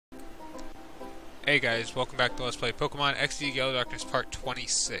Hey guys, welcome back to Let's Play Pokemon XD Gale Darkness Part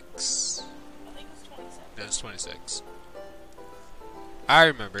 26. I think it's 27. No, it's 26. I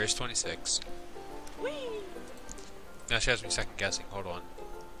remember, it's 26. Whee! Now she has me second guessing, hold on.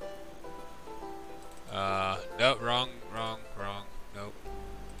 No, wrong, nope.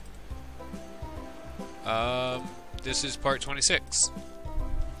 This is Part 26.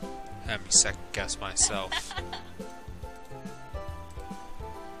 Had me second guess myself.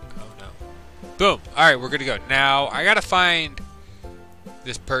 Boom! Alright, we're good to go. Now, I gotta find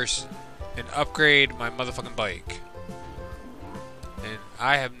this person and upgrade my motherfucking bike. And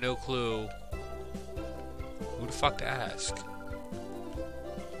I have no clue who the fuck to ask. I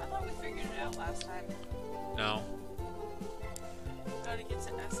thought we figured it out last time. No. How to get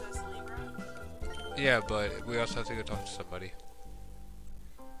to SS Libra? Yeah, but we also have to go talk to somebody.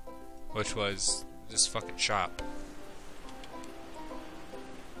 Which was this fucking shop.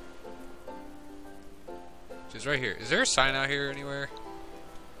 It's right here. Is there a sign out here anywhere?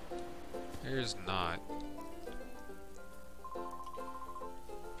 There's not.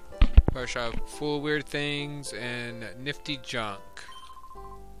 Bar shop full of weird things and nifty junk.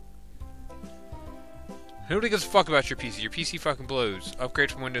 Nobody gives a fuck about your PC. Your PC fucking blows. Upgrade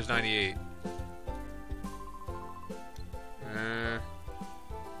from Windows 98.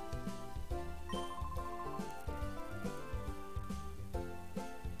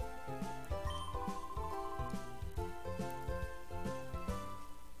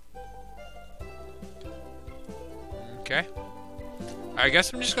 Okay. I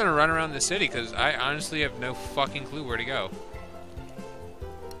guess I'm just gonna run around the city because I honestly have no fucking clue where to go.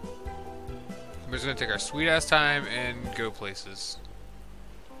 We're just gonna take our sweet ass time and go places.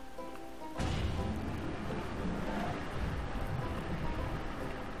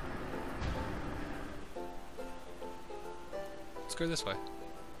 Let's go this way.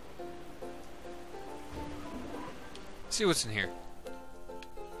 See what's in here.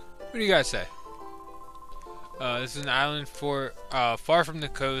 What do you guys say? This is an island far from the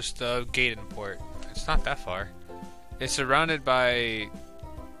coast of Gatenport. It's not that far. It's surrounded by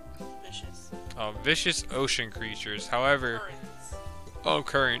vicious ocean creatures. However,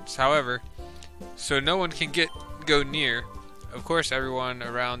 currents. However, so no one can go near. Of course, everyone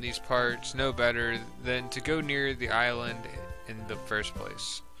around these parts know better than to go near the island in the first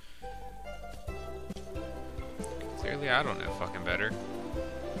place. Clearly, I don't know fucking better.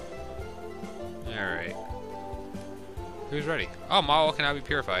 All right. Who's ready? Oh, Mawile cannot be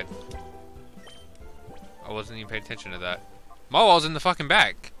purified. I wasn't even paying attention to that. Mawile's in the fucking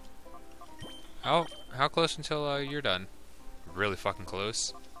back. How close until you're done? Really fucking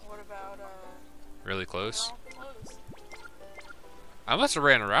close. What about, really close? no, close. I must have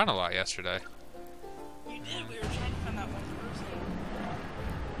ran around a lot yesterday. You did. We were trying to find that one person.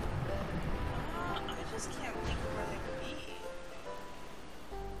 I just can't think of where they could be.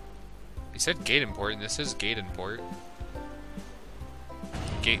 You said Gatenport, and this is Gatenport.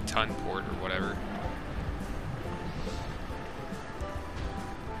 Gate Tunport or whatever.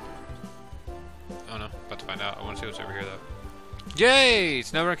 Oh no, about to find out. I want to see what's over here though. Yay!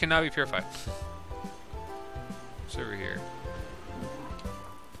 Snowrun cannot be purified. What's over here?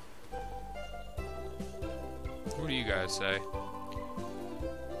 What do you guys say?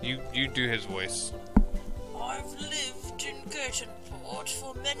 You do his voice. I've lived in Gatenport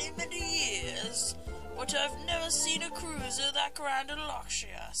for many, many years, but I've never seen a cruiser that grand and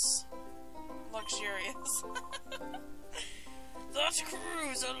luxurious. That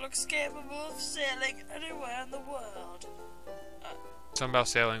cruiser looks capable of sailing anywhere in the world. Something about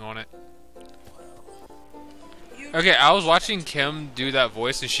sailing on it. You Okay, I was watching Kim do that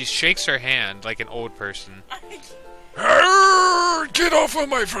voice and she shakes her hand like an old person. Get off of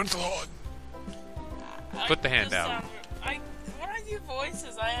my front lawn! Put the hand down. What are your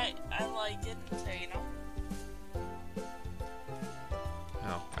voices? I like it, you know?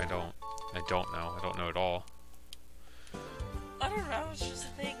 No, I don't. I don't know. I don't know at all. I don't know, it's just a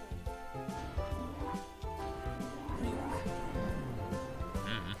thing.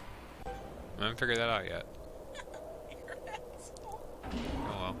 I haven't figured that out yet.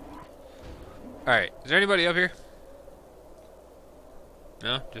 Oh well. Alright, is there anybody up here?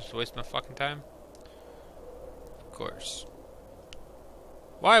 No? Just waste my fucking time? Of course.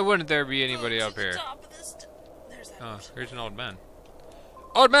 Why wouldn't there be anybody up here? Oh, here's an old man.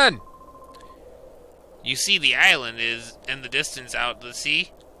 Old man! You see the island is in the distance out to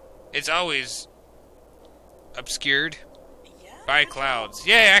sea. It's always obscured by clouds.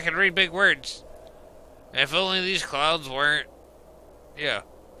 Yeah, I can read big words. If only these clouds weren't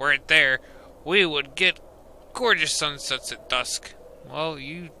there, we would get gorgeous sunsets at dusk. Well,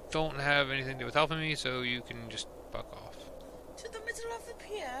 you don't have anything to do with helping me, so you can just fuck off. To the middle of the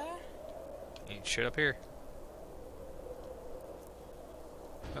pier. Eat shit up here.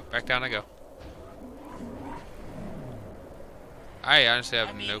 Oh, back down I go. I honestly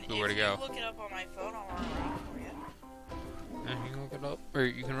have no clue where to go. If you look it up on my phone, I'll run around for you. Yeah, you can look it up, or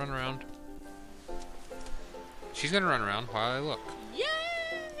you can run around. She's gonna run around while I look. Yay!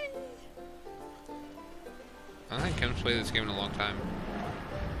 I don't think Kim's played this game in a long time.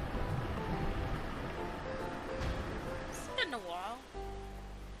 It's been a while.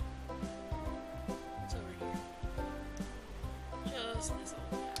 It's over here. Just this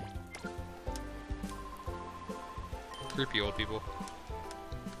old guy. Creepy old people.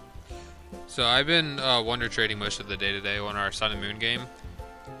 So I've been wonder trading most of the day today on our Sun and Moon game,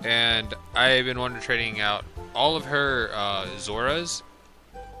 and I've been wonder trading out all of her Zoras,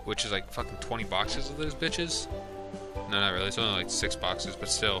 which is like fucking 20 boxes of those bitches. No, not really. It's only like 6 boxes, but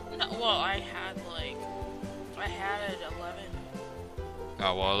still. No, well, I had 11.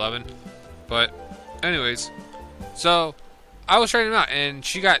 Oh, well, 11. But, anyways. So, I was trading them out, and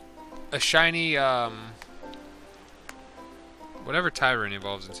she got a shiny, whatever Tyrant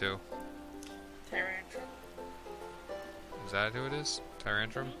evolves into. Tyrantrum. Is that who it is?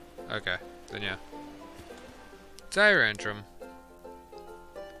 Tyrantrum? Okay, then yeah. Tyrantrum.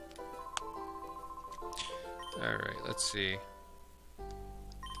 Alright, let's see.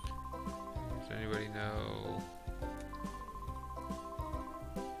 Does anybody know?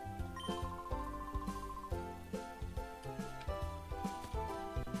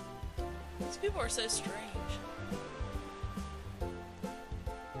 These people are so strange.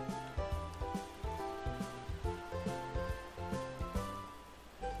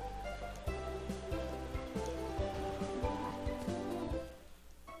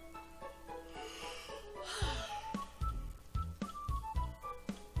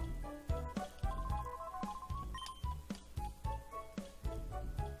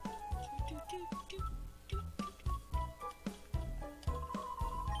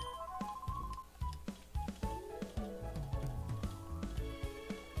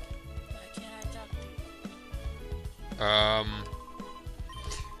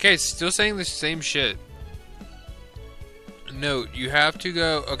 Okay, still saying the same shit. Note, you have to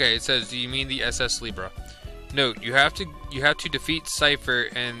go. Okay, it says, do you mean the SS Libra? Note, you have to defeat Cypher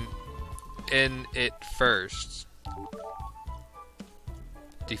and in it first.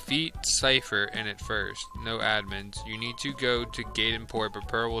 Defeat Cypher in it first. No admins. You need to go to Gate and Port, but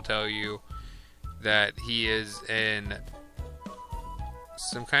Pearl will tell you that he is in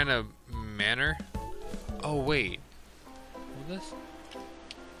some kind of manor. Oh wait. What is this?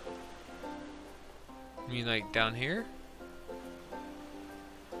 You mean like down here?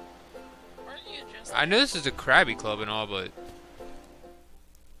 Aren't you just I know this is a Krabby Club and all, but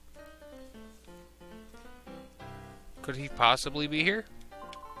could he possibly be here?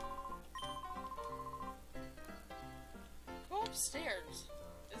 go upstairs?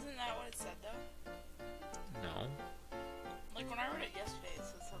 Isn't that what it said though? No. Like when I read it yesterday, it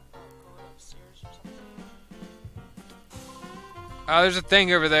said something about going upstairs or something. Oh, there's a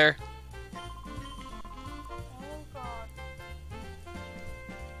thing over there. Oh god.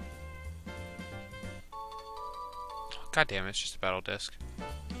 God damn it, it's just a battle disc.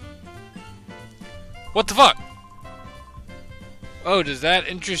 What the fuck? Oh, does that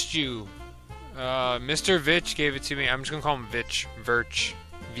interest you? Mr. Vitch gave it to me. I'm just gonna call him Vitch. Virch.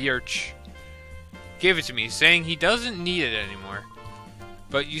 Gave it to me, saying he doesn't need it anymore.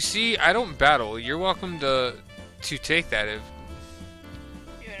 But you see, I don't battle. You're welcome to take that if...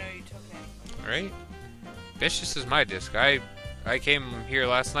 You know you took it. Right? Bitch, this is my disc. I came here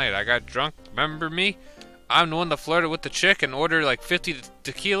last night. I got drunk. Remember me? I'm the one that flirted with the chick and ordered like 50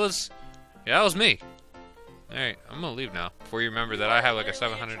 tequilas. Yeah, that was me. Alright, I'm gonna leave now. Before you remember that I have like a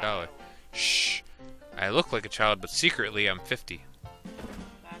 $700. Shh. I look like a child, but secretly I'm 50.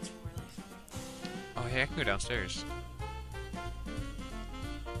 That's really funny. Oh, yeah, I can go downstairs.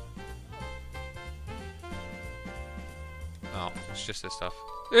 Oh, it's just this stuff.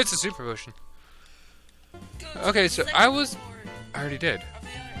 It's a super potion. Okay, so I was... I already did. On the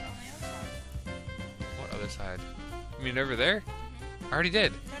other side. What other side? You mean over there? I already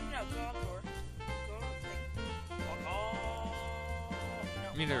did. No, go up door. Go to the thing. Walk all...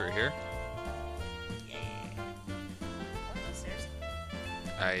 No, You mean over here? Yeah. Up those stairs.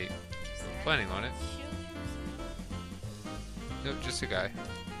 I was planning on it. Nope, just a guy.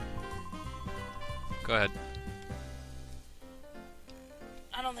 Go ahead.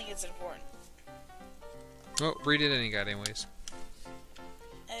 I don't think it's important. Oh, read it any guy anyways.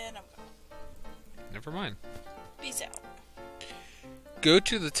 And I'm gone. Never mind. Peace out. Go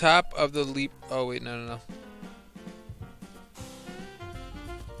to the top of the leap. Oh wait, no.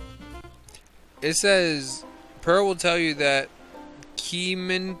 It says Pearl will tell you that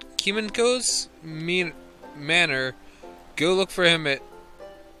Kimenko's manor. Go look for him at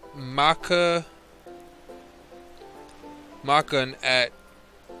Makan at.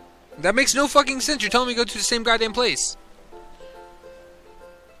 That makes no fucking sense. You're telling me to go to the same goddamn place.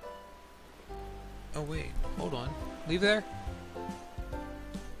 Oh wait, hold on. Leave there.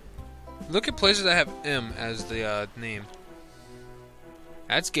 Look at places that have M as the name.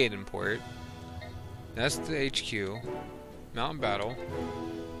 That's Gadenport. That's the HQ. Mountain Battle.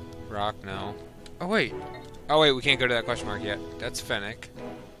 Rock, no. Oh wait, we can't go to that question mark yet. That's Fennec.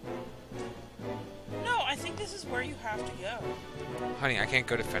 No, I think this is where you have to go. Honey, I can't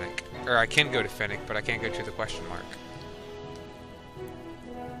go to Fennec. Or I can go to Fennec, but I can't go to the question mark.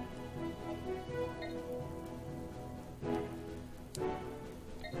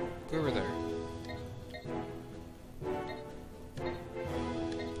 Go over there.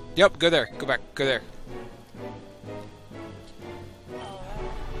 Yep, go there. Go back. Go there. Oh,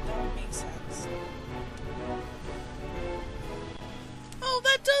 that makes sense. Oh,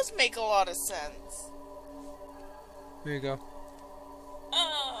 that does make a lot of sense. Here you go.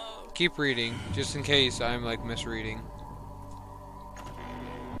 Oh. Keep reading, just in case I'm like misreading.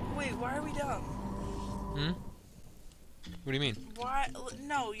 Wait, why are we done? Hmm? What do you mean? Why?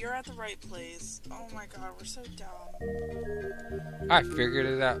 No, you're at the right place. Oh my god, we're so dumb. I figured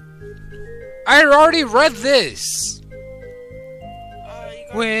it out. I had already read this!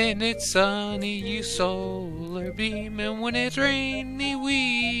 When it's sunny, use solar beam, and when it's rainy, we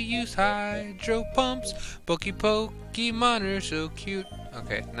use hydro pumps. Pokemon are so cute.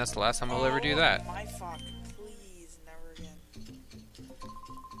 Okay, and that's the last time I'll ever do that. My fuck, please, never again.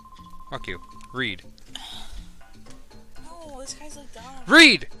 Fuck you. Read. No, this guy's so dumb.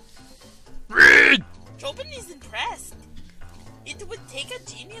 Read! Read! Jobin is impressed. It would take a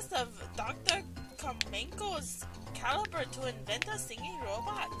genius of Dr. Kamenko's caliber to invent a singing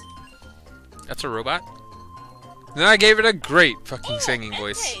robot. That's a robot? Then I gave it a great fucking singing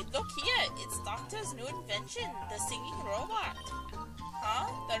voice. Hey, look here. It's Doctor's new invention, the singing robot.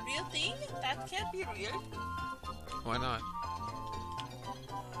 Huh? The real thing? That can't be real. Why not?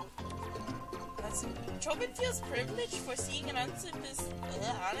 Chobin feels privileged for seeing an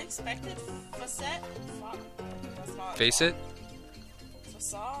unexpected facet. That's not Face it?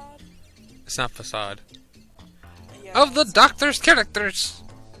 Facade? It's not facade. Yeah, Of the Doctor's characters!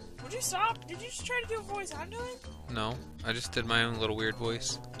 Would you stop? Did you just try to do a voice I'm doing? No, I just did my own little weird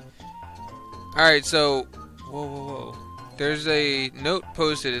voice. Alright, so... Whoa. There's a note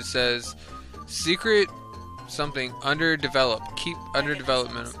posted. It says, secret something underdeveloped. Keep under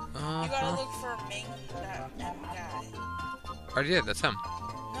development. You gotta look for Ming, that M guy. Oh yeah, that's him.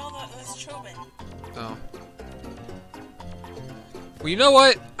 No, that's Chobin. Oh. Well, you know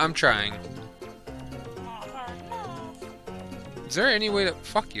what? I'm trying. Not hard enough. Is there any way to...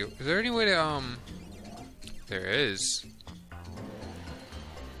 Fuck you. Is there any way to, There is.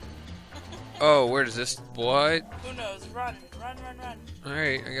 Oh, where does this... What? Who knows? Run.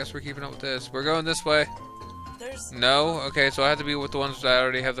 Alright, I guess we're keeping up with this. We're going this way. There's... No? Okay, so I have to be with the ones that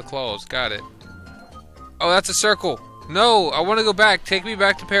already have the claws. Got it. Oh, that's a circle. No, I want to go back. Take me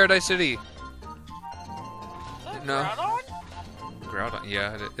back to Paradise City. No. Groudon? Groudon?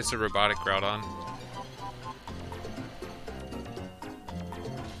 Yeah, it's a robotic Groudon.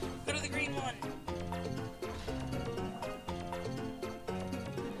 Go to the green one.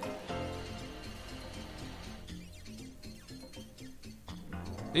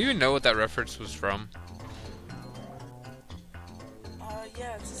 Do you even know what that reference was from?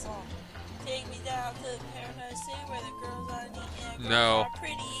 Yeah, it's a song. Take me down to Paradise City where the girls are neat and No. are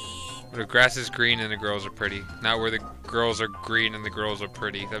pretty. Where the grass is green and the girls are pretty. Not where the girls are green and the girls are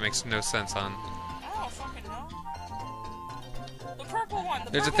pretty. That makes no sense, hon. I don't fucking know. The purple one.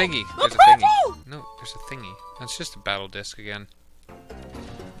 There's a purple. thingy. The There's a purple! thingy. No, there's a thingy. That's just a battle disc again.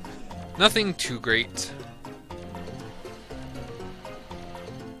 Nothing too great.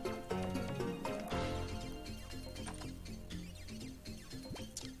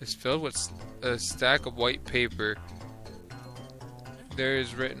 It's filled with a stack of white paper. There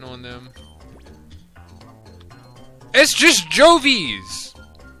is written on them. It's just Jovies!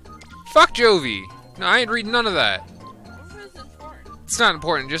 Fuck Jovi! No, I ain't reading none of that. What is important? It's not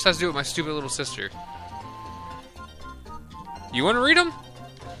important. It just has to do with my stupid little sister. You want to read them?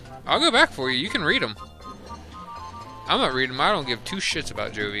 I'll go back for you. You can read them. I'm not reading them. I don't give two shits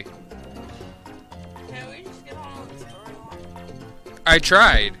about Jovi. Can we just get on with the storyline? I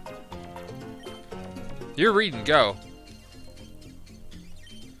tried. You're reading. Go.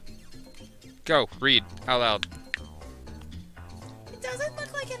 Go, read out loud. It doesn't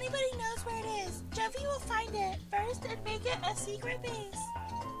look like anybody knows where it is. Jovi will find it first and make it a secret base.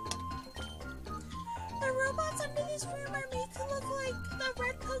 The robots under this room are made to look like the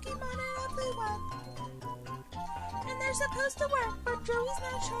red Pokemon and a blue one. And they're supposed to work, but Joey's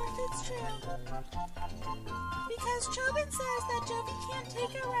not sure if it's true. Because Chobin says that Jovi can't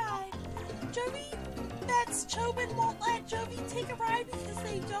take a ride. Jovi bets Chobin won't let Jovi take a ride because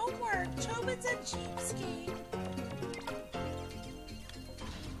they don't work. Chobin's a cheapskate.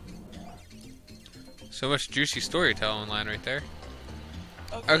 So much juicy storytelling line right there.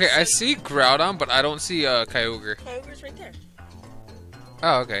 Okay, Okay, I so see Groudon, but I don't see Kyogre. Kyogre's right there.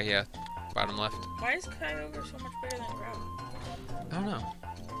 Oh, okay, yeah. Bottom left. Why is Kyogre so much bigger than Groudon? I don't know.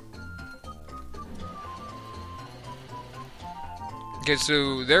 Okay,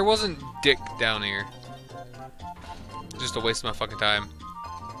 so there wasn't Dick down here. Just a waste of my fucking time.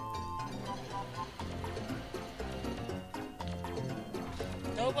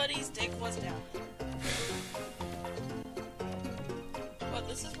 Nobody's dick was down. But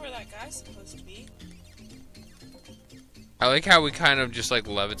this is where that guy's supposed to be. I like how we kind of just like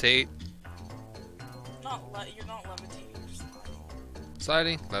levitate. You're not levitating, you're sliding.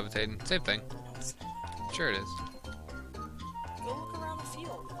 Sliding, levitating, same thing. No, it's not. Sure it is. Go look around the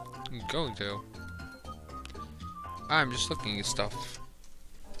field. I'm going to. I'm just looking at stuff.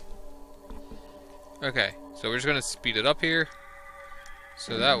 Okay, so we're just gonna speed it up here.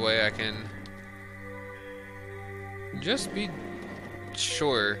 So that way I can just be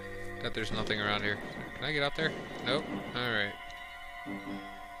sure that there's nothing around here. Can I get out there? Nope. Alright.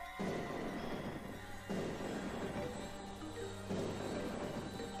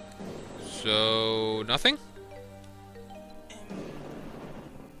 So, nothing?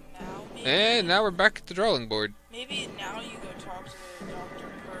 Now maybe, And now we're back at the drawing board. maybe now you go talk to Dr.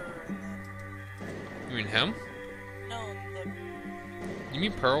 Purr and then... You mean him? No, You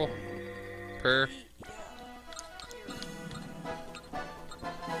mean Pearl? Purr?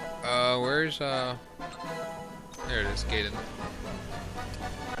 Where's, There it is, Gaiden.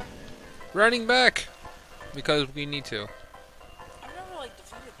 Running back! Because we need to. I've never, like,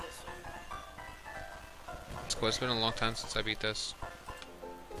 defeated this one. It's been a long time since I beat this.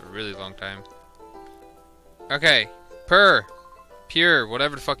 A really long time. Okay. Purr! Pure,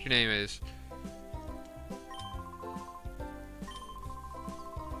 whatever the fuck your name is.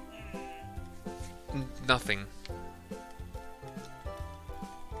 Nothing.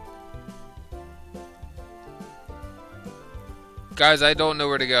 Guys, I don't know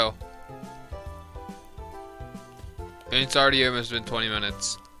where to go. And it's already almost been 20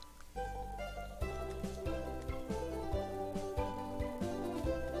 minutes.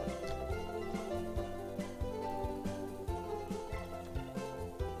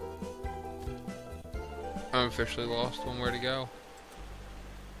 I'm officially lost on where to go.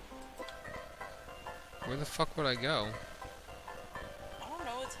 Where the fuck would I go? I don't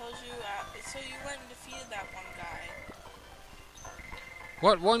know, it tells you, so you went and defeated that one guy.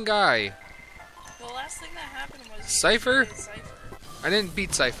 What one guy? The last thing that happened was... you Cypher? defeated Cypher. I didn't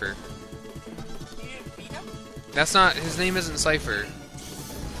beat Cypher. You didn't beat him? That's not, his name isn't Cypher.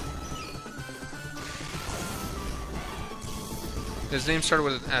 His name started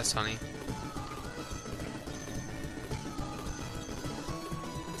with an S, honey.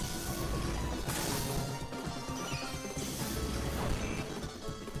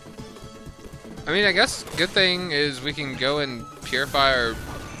 I mean, I guess good thing is we can go and purify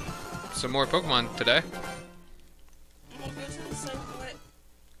some more Pokemon today. We'll go to the site, what?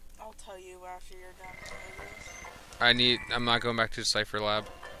 I'll tell you after you're done with this. I'm not going back to the Cypher Lab.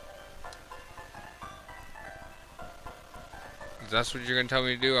 If that's what you're going to tell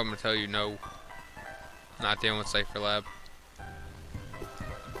me to do, I'm going to tell you no. Not dealing with Cypher Lab.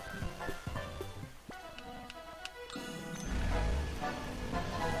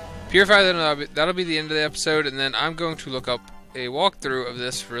 Purify, then that'll be the end of the episode, and then I'm going to look up a walkthrough of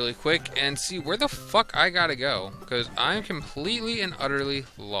this really quick and see where the fuck I gotta go, because I'm completely and utterly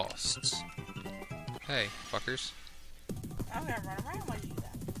lost. Hey, fuckers. I'm gonna run around while you do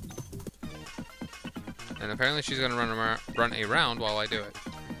that. And apparently she's gonna run around while I do it.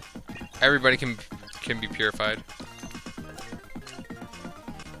 Everybody can be purified.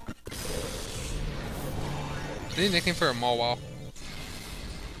 Any nickname for a Mawile?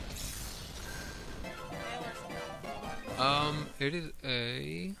 It is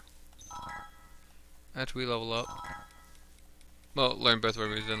a... After we level up. Well, learn both of our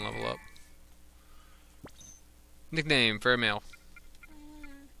moves, then level up. Nickname for a male.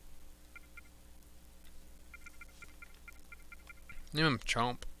 Name him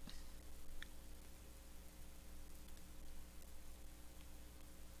Chomp.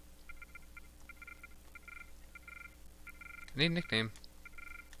 I need a nickname.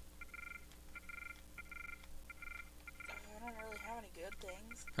 I don't really have any good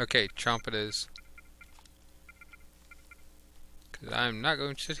things. Okay, Chomp it is. Because I'm not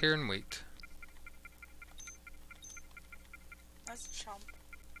going to sit here and wait. That's Chump.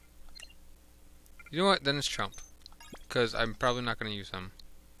 You know what? Then it's Chomp. Because I'm probably not going to use him.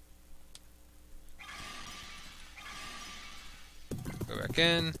 Go back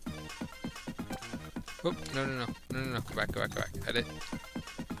in. Whoop, no. Go back. Edit.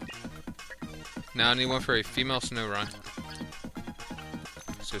 Now I need one for a female snow run.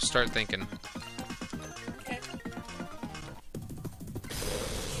 So start thinking. Okay.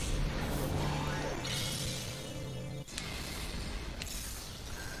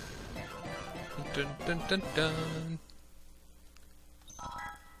 Dun.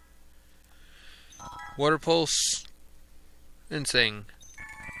 Water pulse. And sing.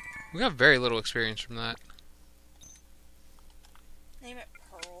 We got very little experience from that. Name it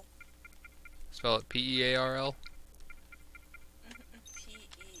Pearl. Spell it P-E-A-R-L.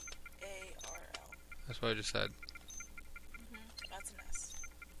 P-E-A-R-L. That's what I just said. That's an S.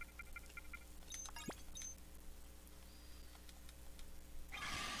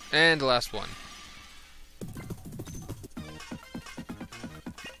 And the last one.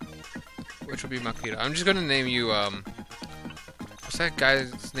 Which will be Makita. I'm just gonna name you, what's that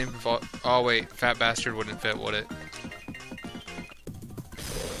guy's name? Oh wait, Fat Bastard wouldn't fit, would it?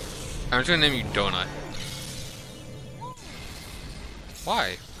 I'm just gonna name you Donut.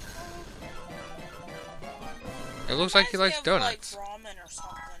 Why? It looks like he likes donuts. Like ramen or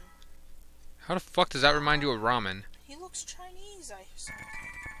something. How the fuck does that remind you of ramen? He looks Chinese, I think.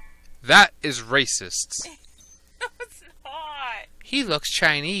 That is racist. No, it's not. He looks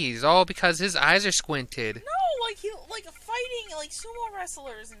Chinese, all because his eyes are squinted. No, like he like fighting like sumo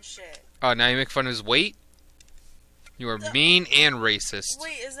wrestlers and shit. Oh, now you make fun of his weight? You are mean and racist.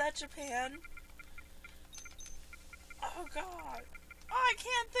 Wait, is that Japan? Oh god. Oh, I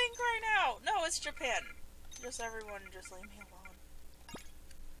can't think right now. No, it's Japan. Just everyone, just leave me alone.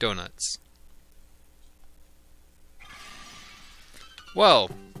 Donuts.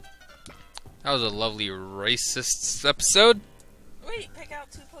 Well, that was a lovely racist episode. Wait, pick out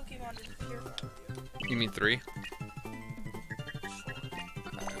 2 Pokemon to purify with you. You mean 3?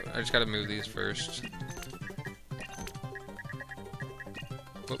 I just gotta move these first.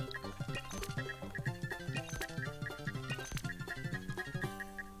 Whoop.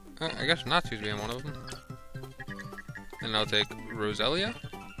 I guess Natsu's being one of them. And I'll take Roselia.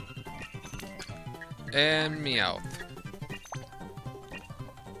 And Meowth.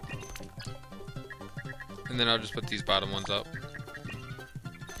 And then I'll just put these bottom ones up.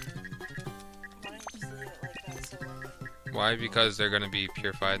 Why don't you just leave it like that so Why? Because they're going to be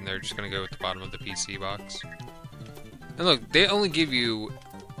purified and they're just going to go at the bottom of the PC box. And look, they only give you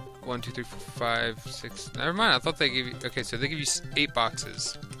 1, 2, 3, 4, 5, 6... Never mind, I thought they gave you... Okay, so they give you 8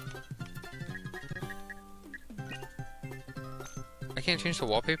 boxes. I can't change the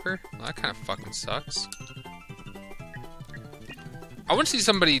wallpaper? Well, that kind of fucking sucks. I want to see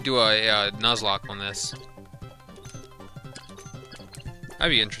somebody do a Nuzlocke on this.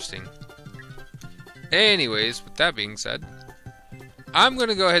 That'd be interesting. Anyways, with that being said, I'm going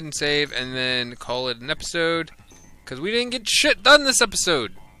to go ahead and save and then call it an episode. Because we didn't get shit done this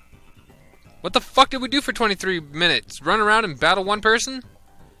episode. What the fuck did we do for 23 minutes? Run around and battle one person?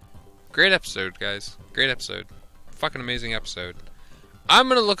 Great episode, guys. Great episode. Fucking amazing episode. I'm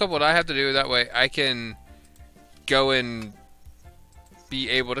going to look up what I have to do. That way I can go and be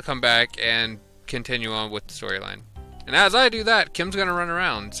able to come back and continue on with the storyline. And as I do that, Kim's going to run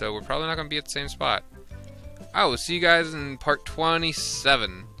around. So we're probably not going to be at the same spot. I will see you guys in part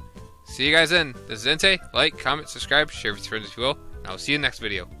 27. See you guys then. This is Ente. Like, comment, subscribe, share with your friends if you will. And I will see you in the next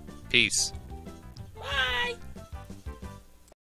video. Peace.